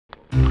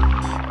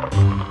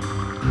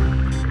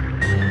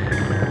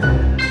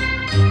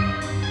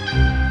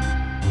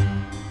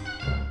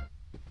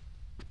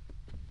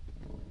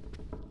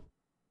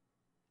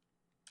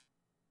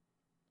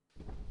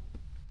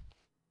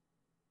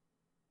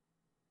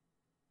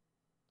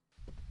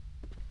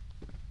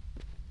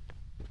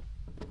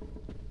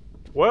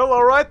Well,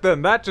 alright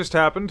then, that just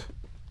happened.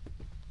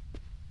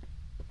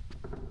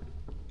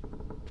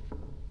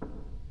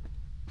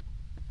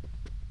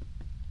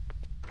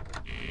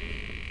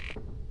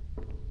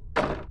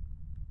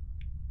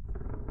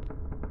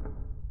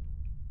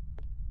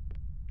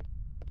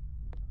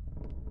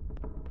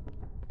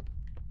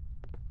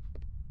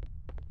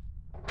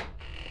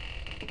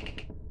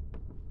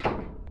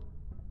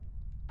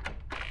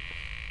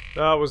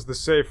 That was the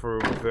safe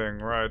room thing,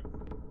 right?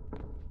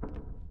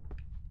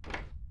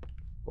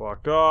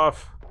 Blocked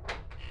off.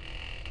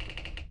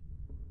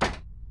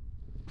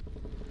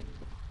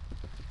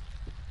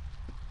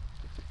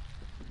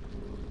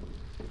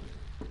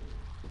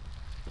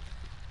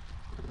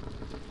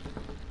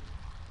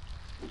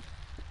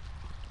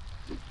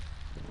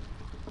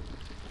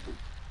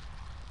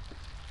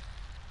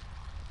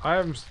 I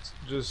am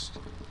just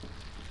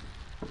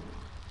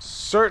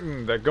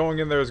certain that going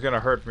in there is gonna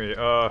hurt me.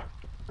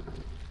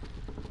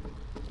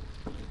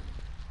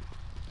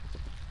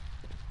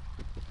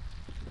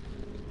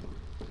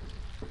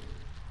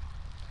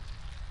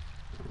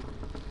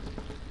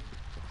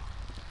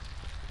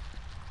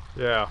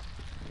 Yeah.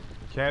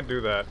 You can't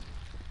do that.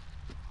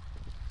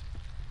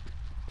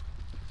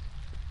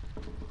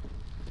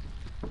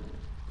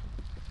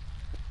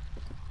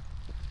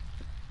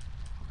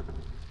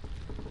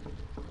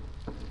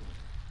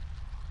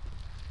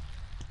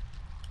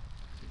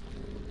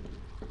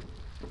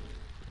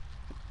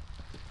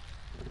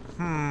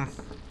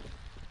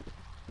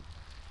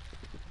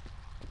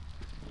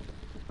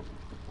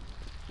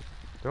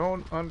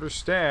 Don't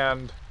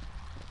understand.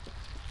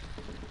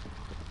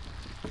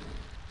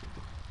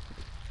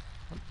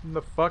 What in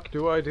the fuck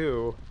do I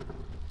do?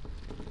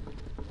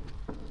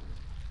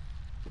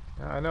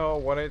 Yeah, I know,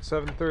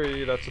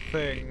 1873, that's a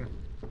thing.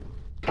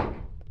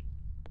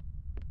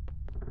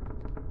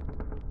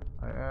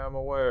 I am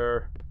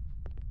aware.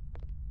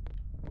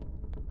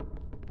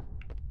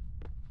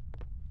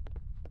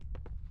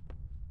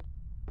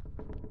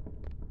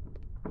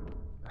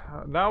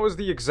 Now is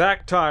the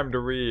exact time to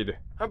read.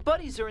 Our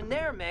buddies are in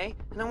there, May,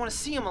 and I want to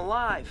see them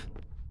alive.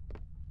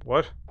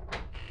 What?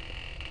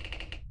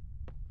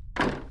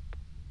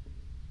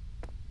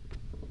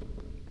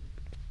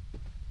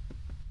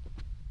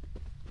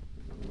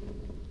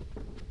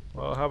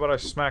 Well, how about I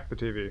smack the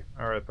TV?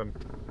 Alright then.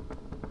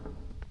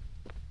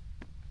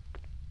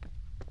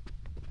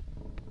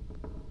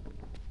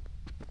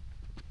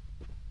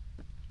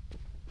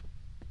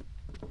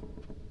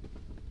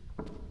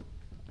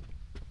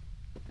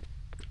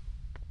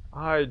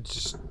 I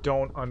just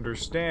don't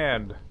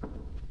understand.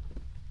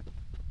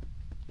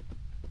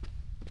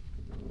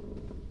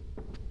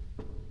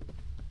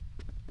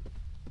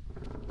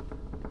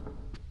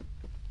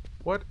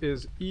 What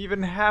is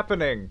even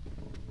happening?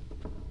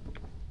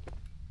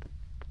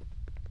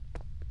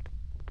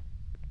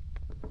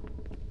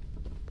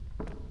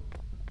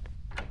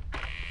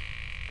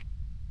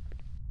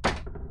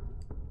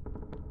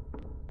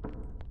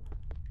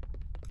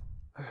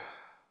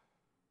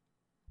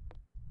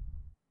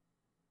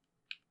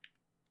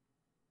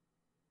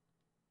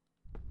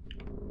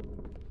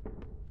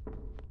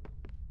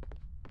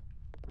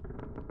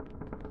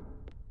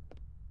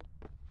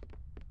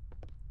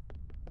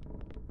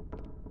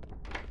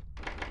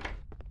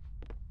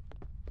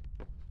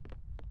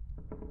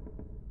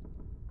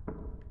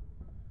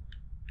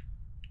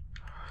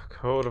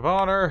 Code of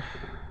honor.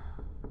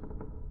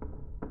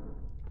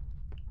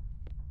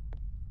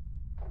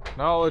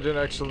 Knowledge and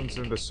excellence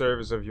in the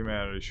service of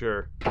humanity,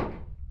 sure.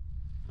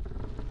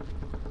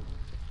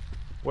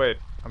 Wait,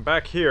 I'm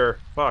back here.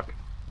 Fuck.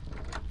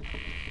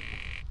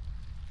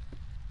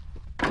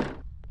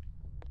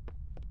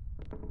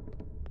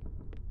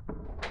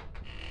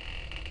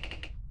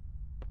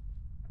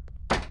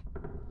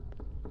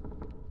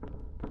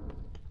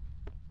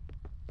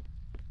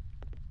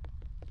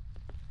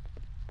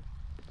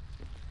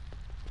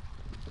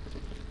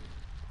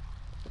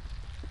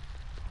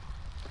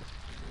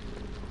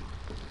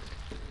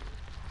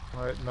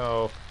 Right,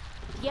 no.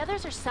 The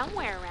others are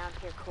somewhere around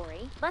here,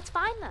 Corey. Let's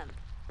find them.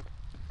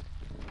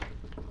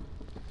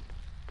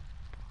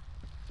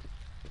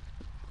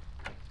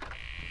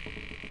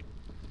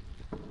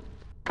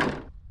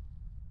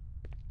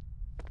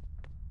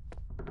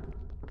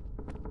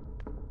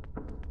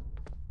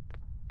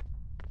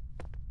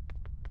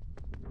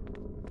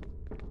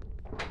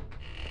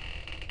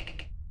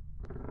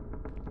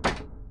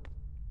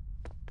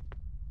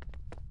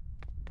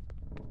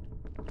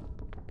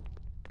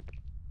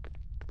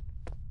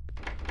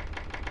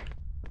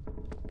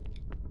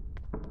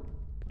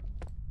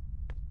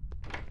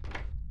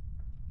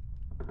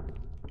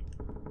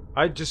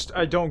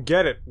 I don't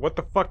get it. What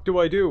the fuck do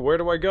I do? Where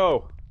do I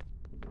go?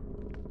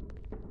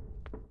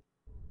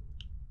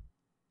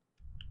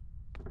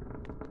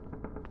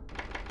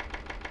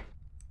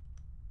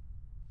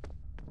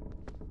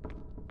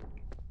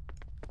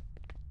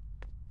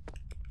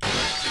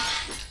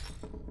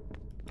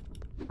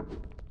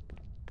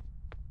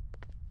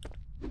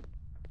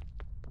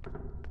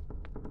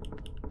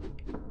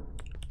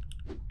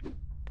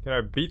 Can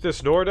I beat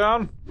this door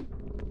down?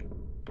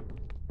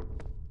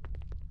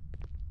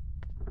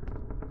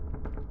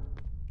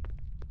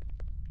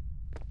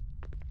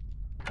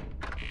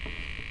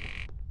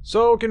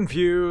 So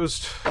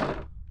confused.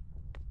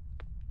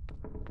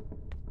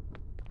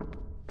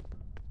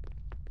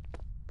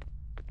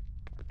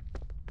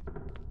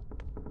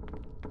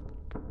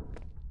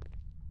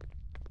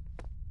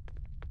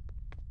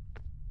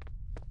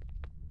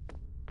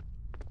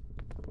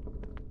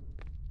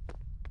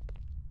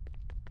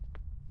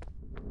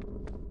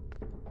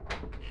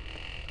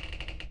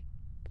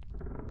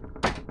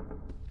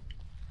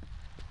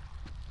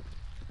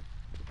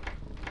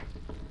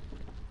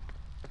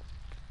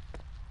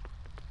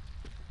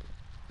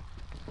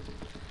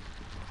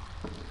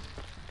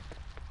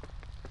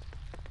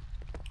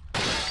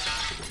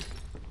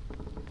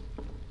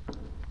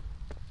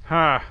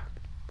 Huh.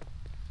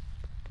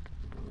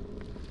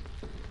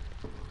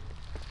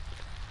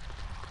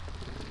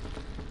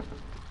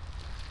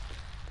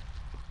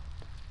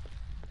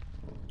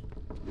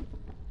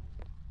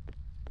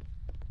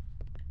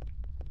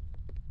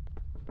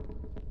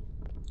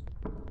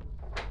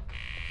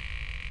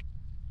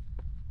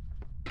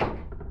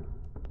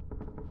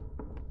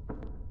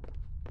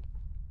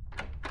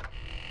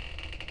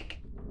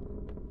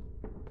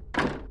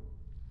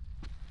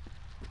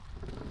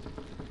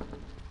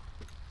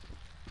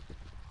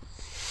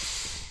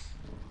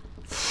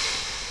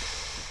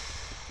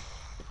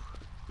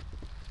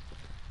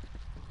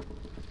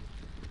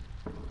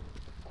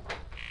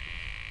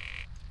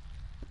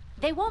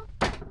 They won't.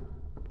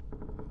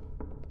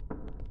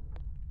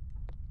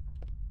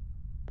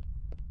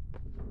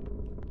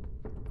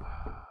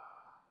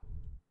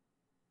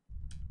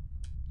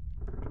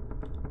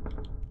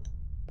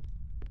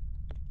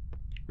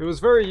 It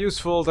was very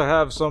useful to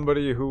have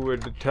somebody who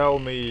would tell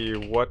me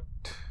what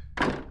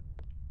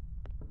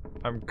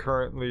I'm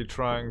currently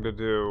trying to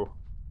do.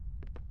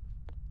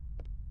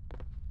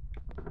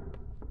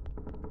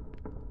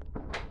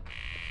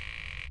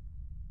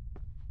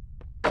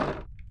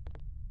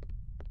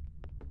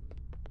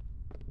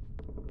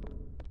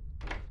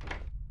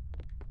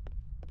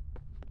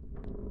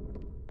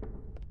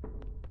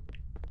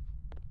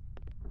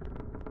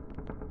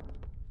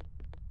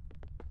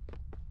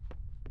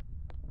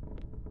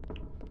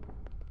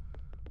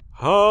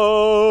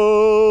 Oh.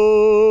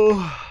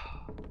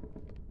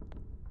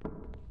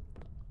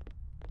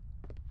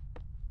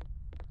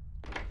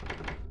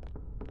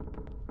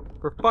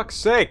 For fuck's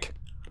sake!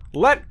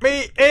 Let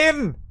me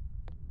in!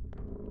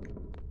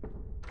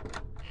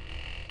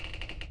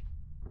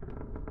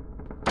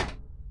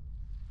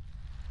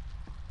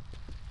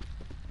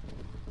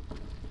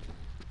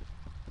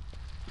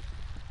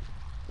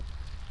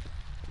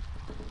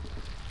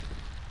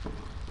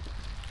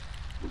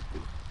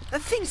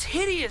 That thing's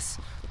hideous!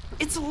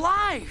 It's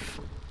alive!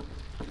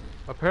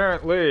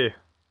 Apparently.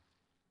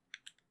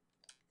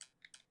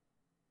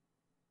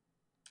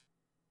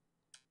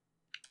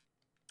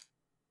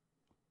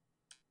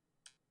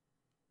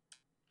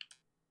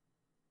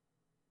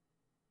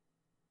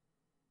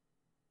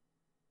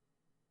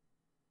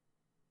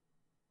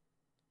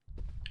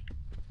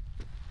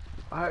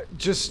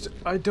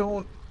 I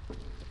don't...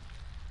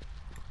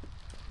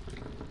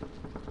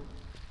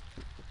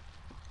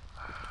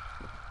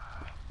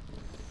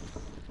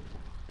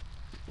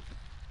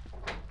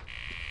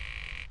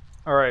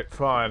 Alright,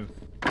 fine.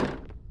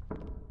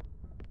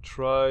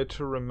 Try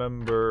to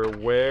remember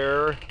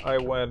where I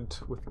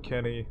went with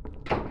Kenny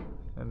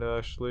and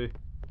Ashley.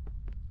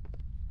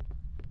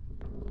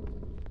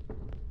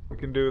 We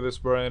can do this,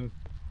 Brian.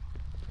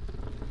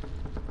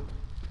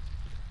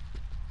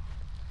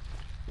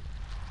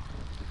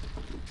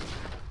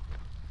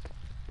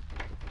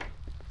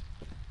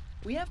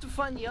 We have to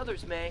find the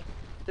others, May.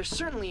 They're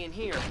certainly in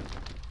here.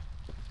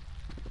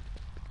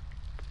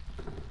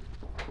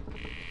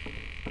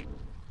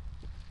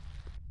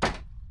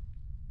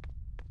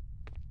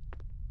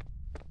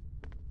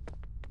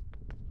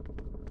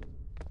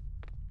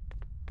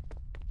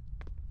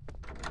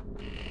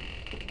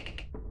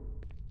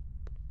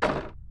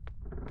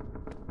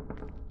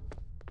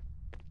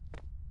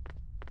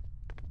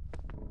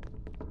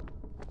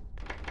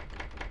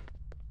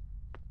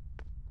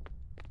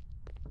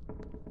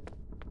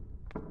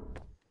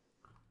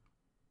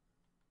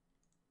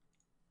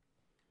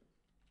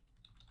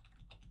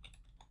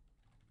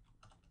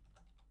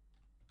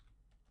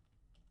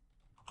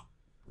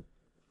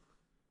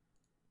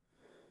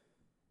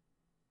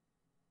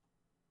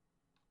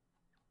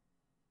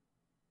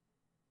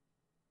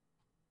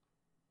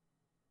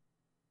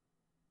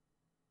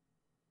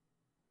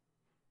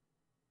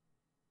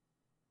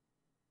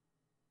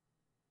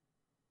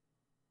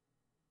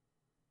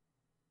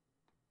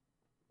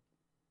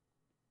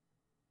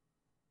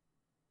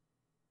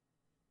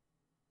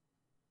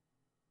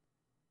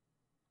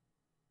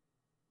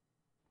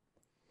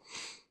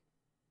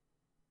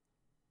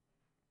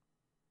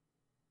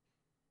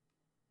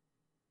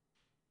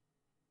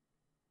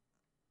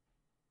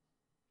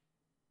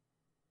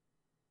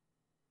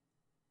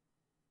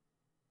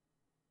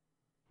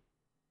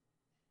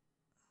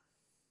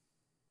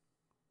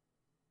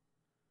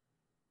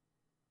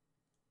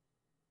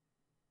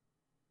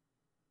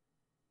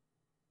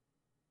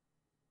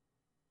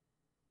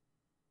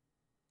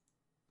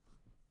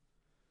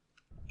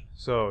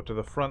 So, to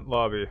the front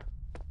lobby.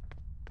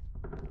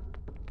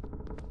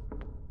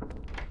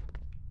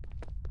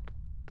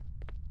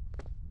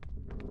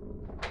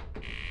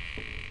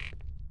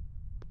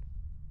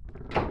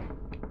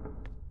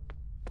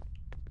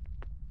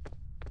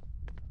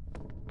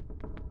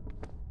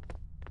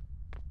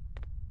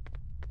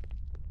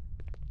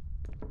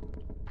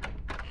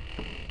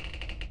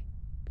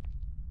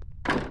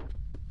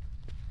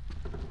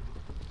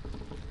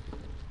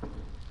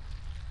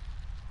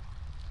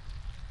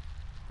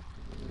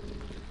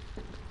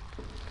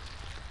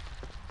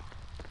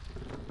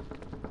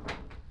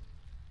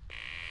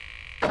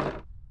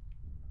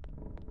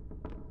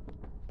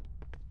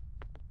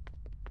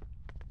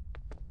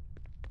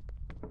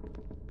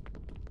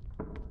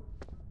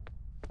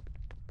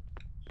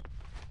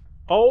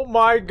 Oh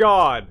my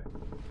god!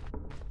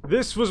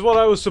 This was what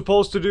I was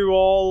supposed to do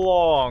all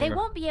along. They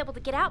won't be able to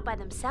get out by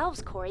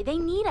themselves, Corey. They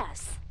need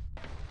us.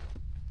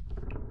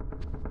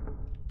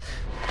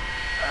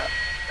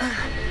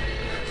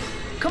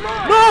 Come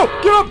on! No!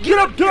 Get up! Get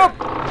up! Get up!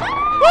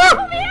 Ah!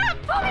 Pull me up!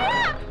 Pull me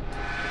up!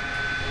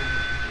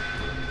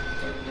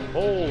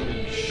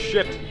 Holy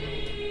shit.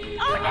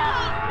 Oh no!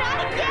 Not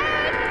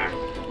again!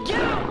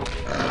 Get up!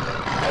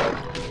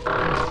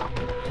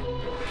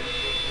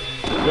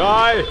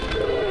 Die!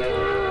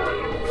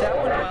 That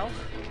went well.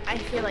 I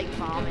feel like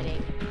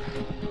vomiting.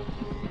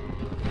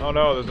 Oh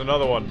no, there's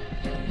another one.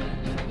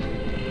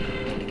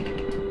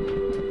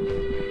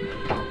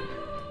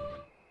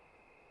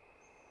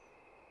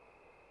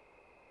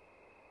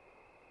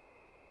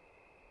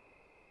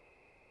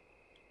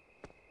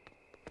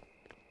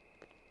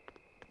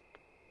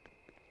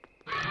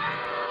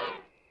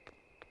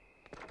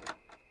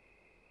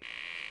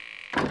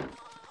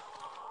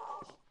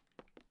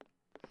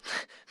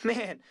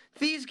 Man,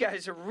 these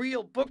guys are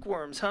real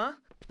bookworms, huh?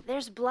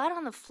 There's blood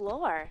on the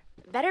floor.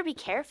 Better be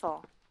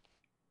careful.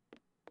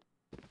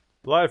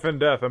 Life and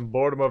death and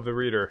boredom of the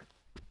reader.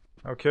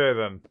 Okay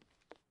then.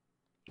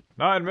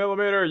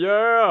 9mm,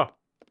 yeah!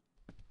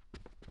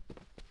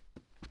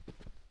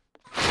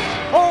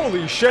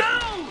 Holy shit!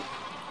 Ow!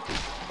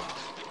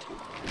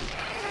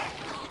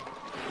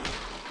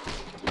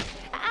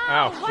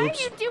 Ow, Why oops.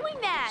 are you doing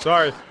that?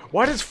 Sorry.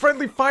 Why does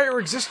friendly fire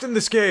exist in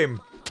this game?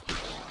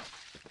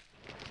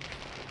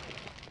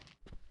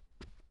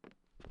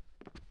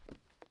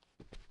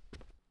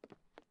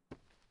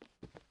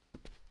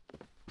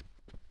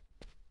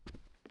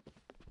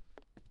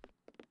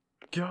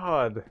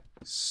 God,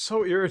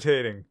 so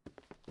irritating.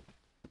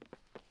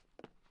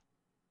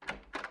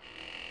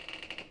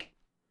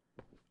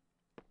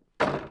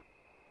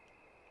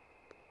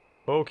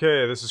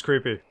 Okay, this is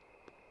creepy.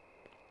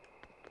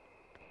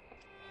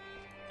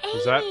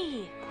 Is that-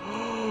 Amy!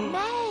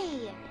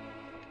 May!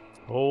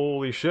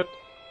 Holy shit.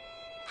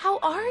 How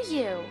are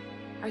you?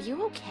 Are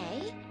you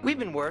okay? We've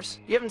been worse.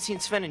 You haven't seen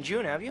Sven and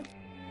June, have you?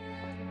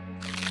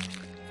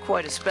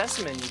 Quite a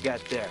specimen you got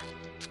there.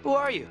 Who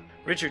are you?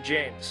 Richard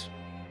James.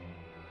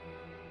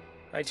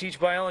 I teach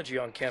biology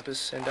on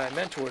campus, and I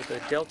mentor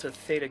the Delta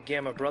Theta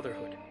Gamma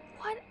Brotherhood.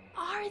 What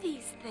are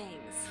these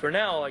things? For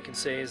now, all I can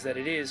say is that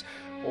it is,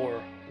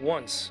 or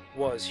once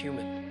was,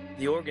 human.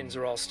 The organs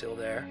are all still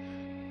there.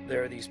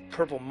 There are these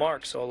purple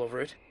marks all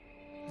over it.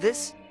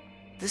 This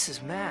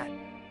is Matt.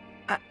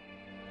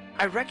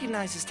 I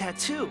recognize his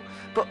tattoo,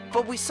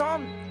 but we saw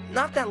him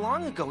not that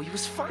long ago. He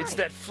was fine. It's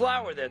that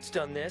flower that's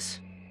done this.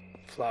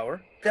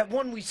 Flower? That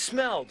one we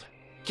smelled.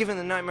 Given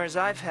the nightmares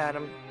I've had,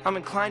 I'm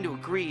inclined to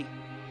agree.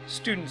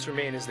 Students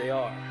remain as they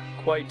are,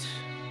 quite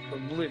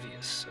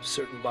oblivious of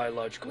certain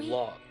biological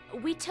law.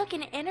 We took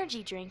an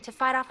energy drink to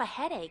fight off a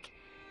headache.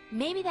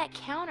 Maybe that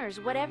counters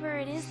whatever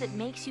it is that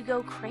makes you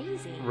go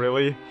crazy.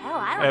 Really? Hell,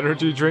 I don't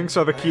Energy know. drinks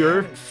are the I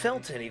cure? haven't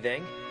felt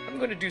anything. I'm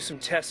going to do some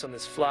tests on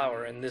this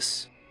flower and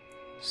this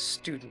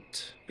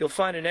student. You'll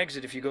find an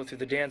exit if you go through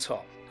the dance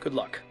hall. Good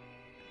luck.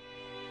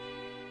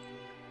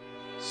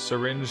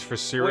 Syringe for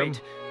serum?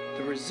 Wait,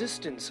 the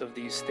resistance of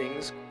these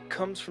things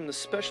comes from the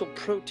special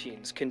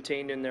proteins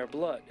contained in their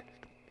blood.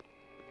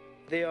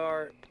 They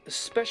are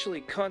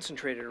especially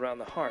concentrated around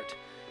the heart,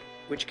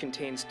 which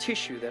contains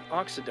tissue that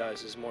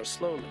oxidizes more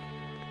slowly.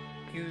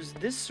 Use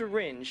this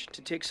syringe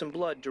to take some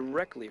blood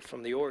directly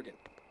from the organ.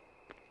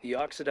 The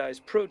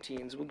oxidized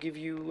proteins will give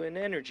you an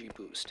energy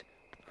boost.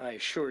 I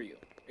assure you,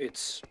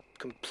 it's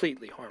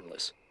completely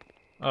harmless.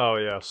 Oh,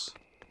 yes.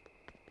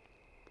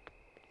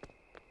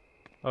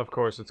 Of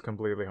course it's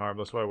completely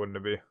harmless, why wouldn't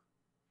it be?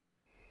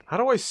 How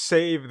do I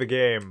save the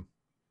game?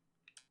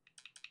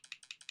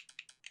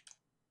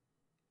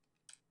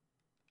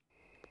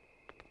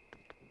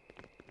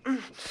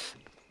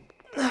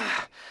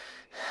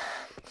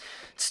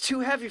 It's too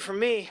heavy for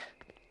me.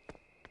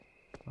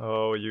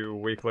 Oh, you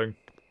weakling.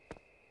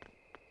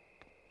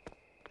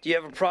 Do you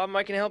have a problem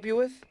I can help you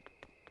with?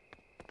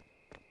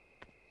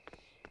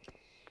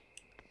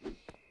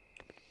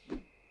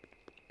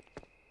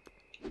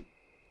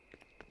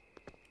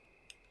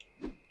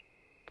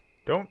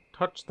 Don't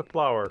touch the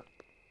flower.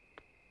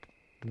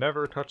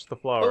 Never touch the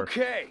flower.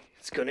 Okay,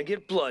 it's gonna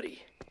get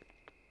bloody.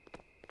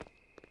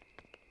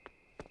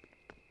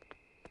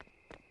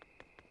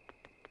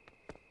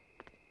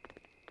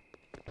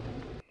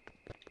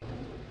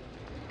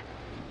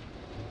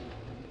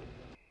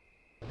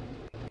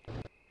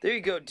 There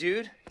you go,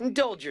 dude.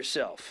 Indulge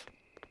yourself.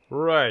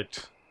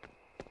 Right.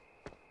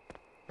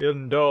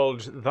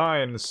 Indulge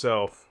thine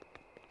self.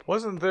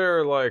 Wasn't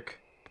there, like...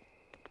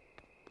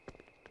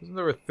 Isn't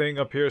there a thing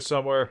up here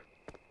somewhere?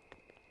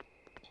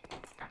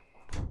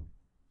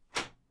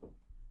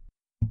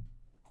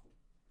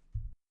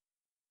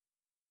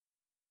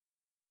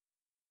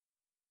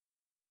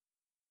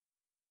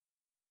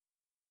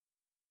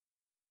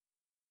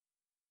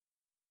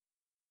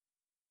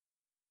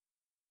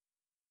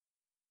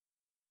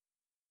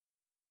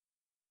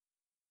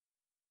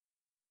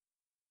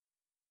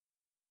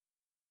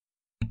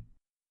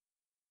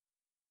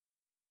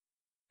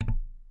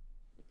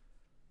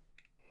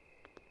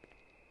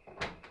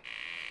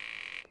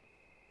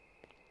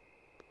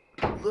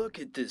 Look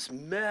at this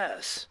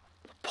mess.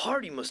 The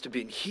party must have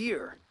been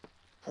here.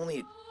 Only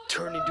it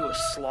turned into a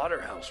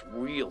slaughterhouse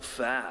real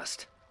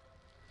fast.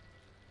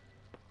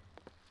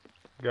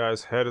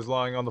 Guy's head is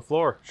lying on the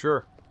floor.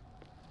 Sure.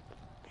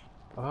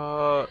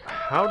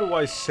 How do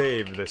I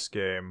save this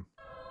game?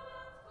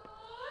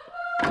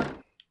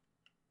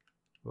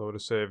 Load a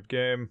saved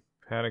game.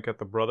 Panic at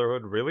the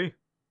Brotherhood. Really?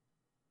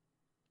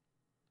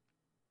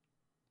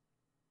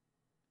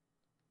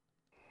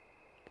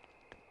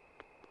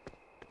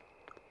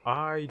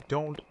 I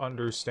don't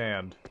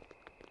understand.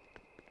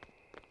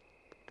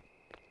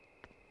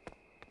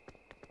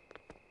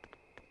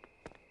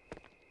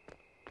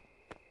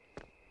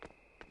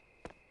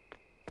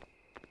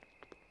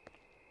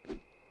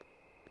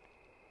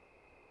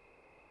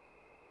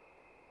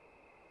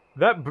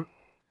 I'm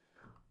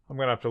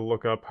gonna have to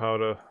look up how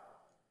to...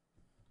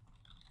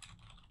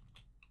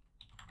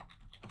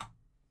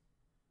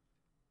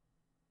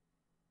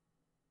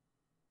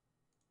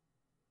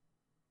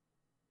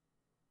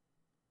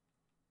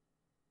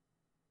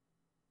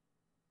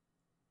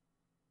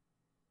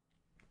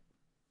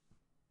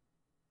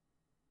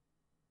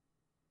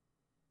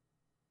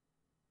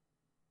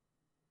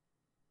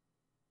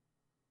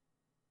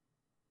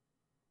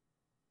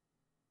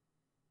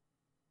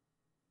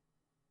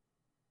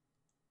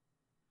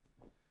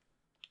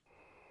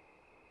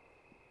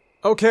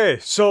 Okay,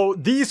 so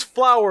these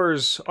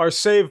flowers are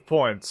save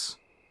points.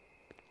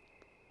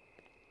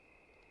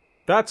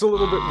 That's a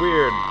little bit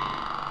weird.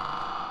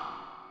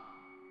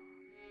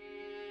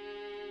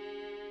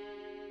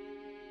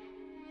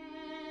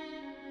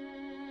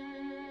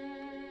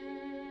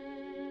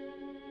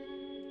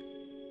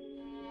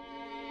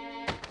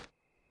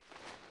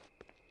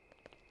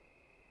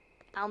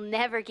 I'll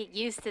never get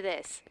used to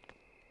this.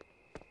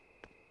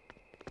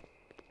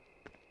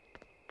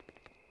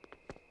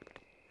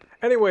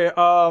 Anyway,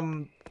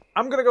 I'm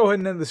gonna go ahead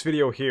and end this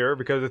video here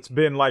because it's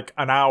been like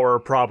an hour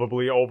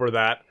probably over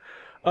that.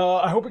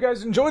 I hope you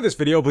guys enjoyed this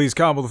video. Please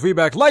comment with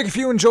feedback, like if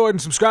you enjoyed,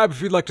 and subscribe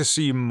if you'd like to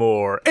see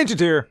more.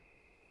 Ancient here,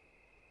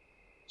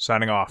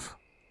 signing off.